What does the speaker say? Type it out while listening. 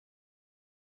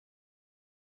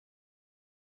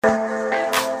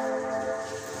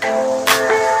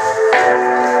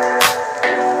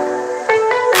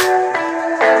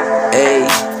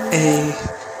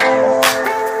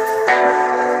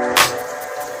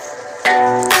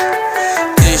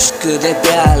इश्क दे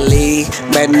प्याली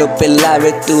मैनू पिलावे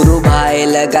तू रुबाए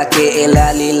लगा के ए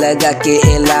लाली लगा के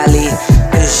ए लाली।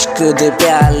 इश्क दे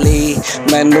प्याली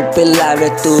मैनू पिलावे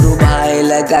तू रुबाए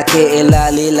लगा के ए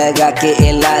लाली लगा के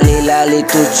ए लाली लाली।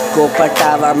 तुझको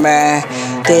पटावा मैं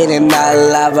तेरे नाल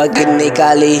लावा गिन्नी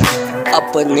काली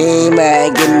अपनी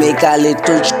मैं गिन्नी काली।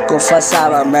 तुझको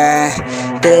फसावा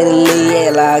मैं तेरे लिए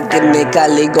ला गिन्नी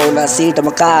काली। गोना सीट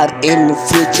मकार इन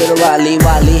फ्यूचर वाली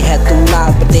वाली है तू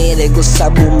नाप तेरे गुस्सा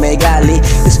मुँह में गाली।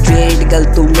 स्ट्रेट गर्ल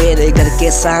तू मेरे घर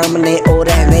के सामने ओ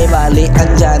रहने वाली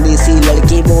अनजानी सी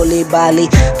लड़की बोली बाली।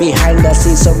 बिहाइंड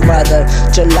सी सब मदर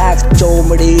चलाक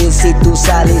चोमड़ी सी तू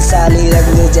साली साली।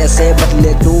 रंग जैसे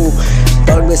बदले तू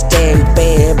और मिस्टेक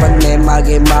पे बनने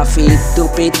मांगे माफी तू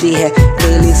पीती है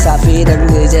डेली साफी।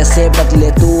 रंग जैसे बदले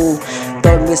तू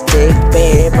और मिस्टेक पे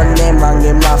बनने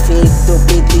मांगे माफी तू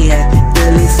पीती है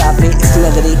डेली साफी। इस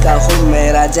नगरी का हूँ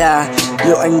मैं राजा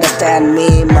यू अंडरस्टैंड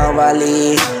मी माँ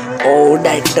वाली ओ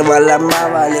डैट वाला माँ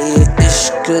वाली।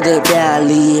 इश्क दे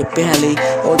प्याली प्याली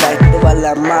ओ डैट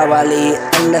वाला माँ वाली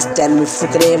अंडरस्टैंड मी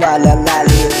फुकरे वाला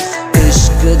लाली।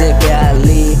 इश्क दे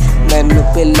प्याली मैनू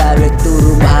पिलावे तू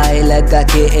रुबाए लगा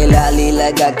के ए लाली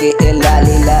लगा के ए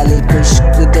लाली लाली।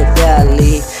 इश्क दे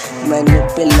प्याली मैनू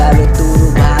पिलावे तू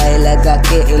रुबाए लगा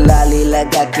के ए लाली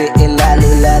लगा के ए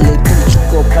लाली लाली।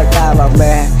 तुझको पटावा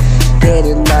मैं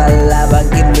तेरे नाल लावा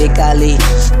गिन्नी काली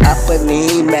अपनी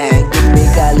मैं गिन्नी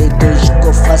काली।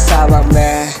 तुझको फसावा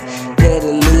मैं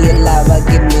तेरे लिए लावा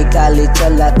गिन्नी काली।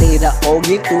 चला तेरा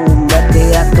होगी तू मैं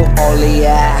तेरा तो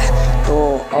ओलिया तो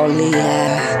ओलिया।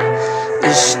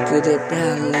 इश्क दे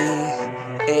प्याली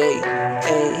ए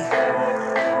ए।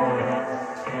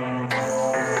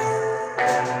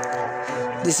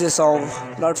 This is a song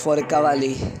not for a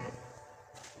Kawali.